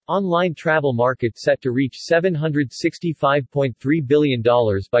Online travel market set to reach $765.3 billion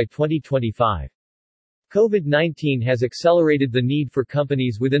by 2025. COVID-19 has accelerated the need for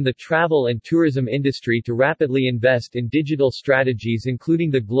companies within the travel and tourism industry to rapidly invest in digital strategies, including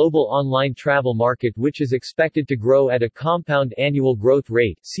the global online travel market, which is expected to grow at a compound annual growth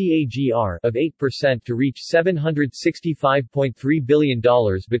rate (CAGR) of 8% to reach $765.3 billion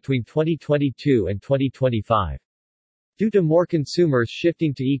between 2022 and 2025. Due to more consumers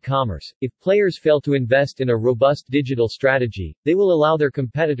shifting to e-commerce, if players fail to invest in a robust digital strategy, they will allow their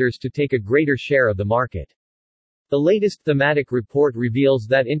competitors to take a greater share of the market. The latest thematic report reveals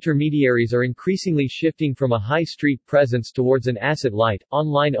that intermediaries are increasingly shifting from a high street presence towards an asset-light,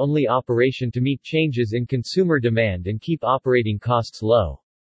 online-only operation to meet changes in consumer demand and keep operating costs low.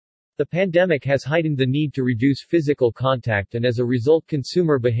 The pandemic has heightened the need to reduce physical contact, and as a result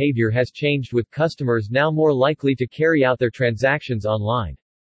consumer behavior has changed, with customers now more likely to carry out their transactions online.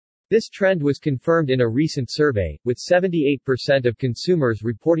 This trend was confirmed in a recent survey, with 78% of consumers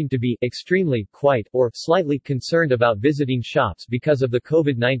reporting to be extremely, quite, or slightly concerned about visiting shops because of the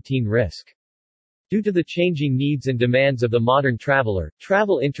COVID-19 risk. Due to the changing needs and demands of the modern traveler,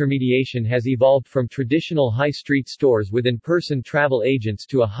 travel intermediation has evolved from traditional high street stores with in-person travel agents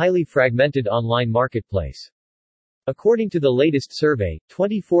to a highly fragmented online marketplace. According to the latest survey,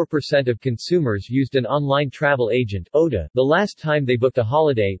 24% of consumers used an online travel agent (OTA) the last time they booked a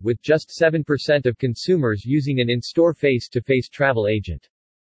holiday, with just 7% of consumers using an in-store face-to-face travel agent.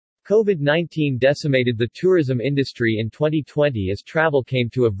 COVID-19 decimated the tourism industry in 2020 as travel came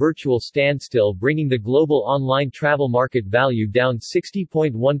to a virtual standstill, bringing the global online travel market value down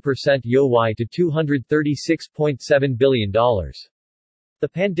 60.1% YoY to $236.7 billion. The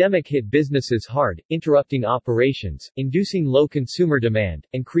pandemic hit businesses hard, interrupting operations, inducing low consumer demand,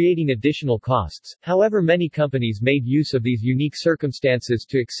 and creating additional costs. However, many companies made use of these unique circumstances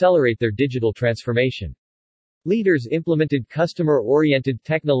to accelerate their digital transformation. Leaders implemented customer-oriented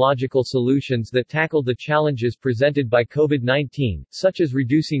technological solutions that tackled the challenges presented by COVID-19, such as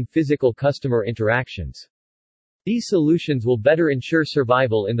reducing physical customer interactions. These solutions will better ensure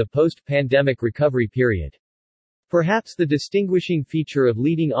survival in the post-pandemic recovery period. Perhaps the distinguishing feature of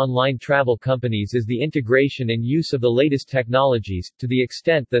leading online travel companies is the integration and use of the latest technologies, to the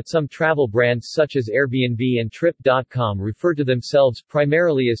extent that some travel brands such as Airbnb and Trip.com refer to themselves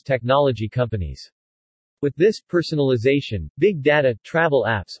primarily as technology companies. With this, personalization, big data, travel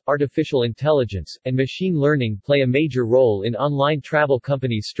apps, artificial intelligence, and machine learning play a major role in online travel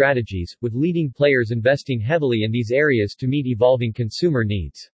companies' strategies, with leading players investing heavily in these areas to meet evolving consumer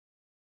needs.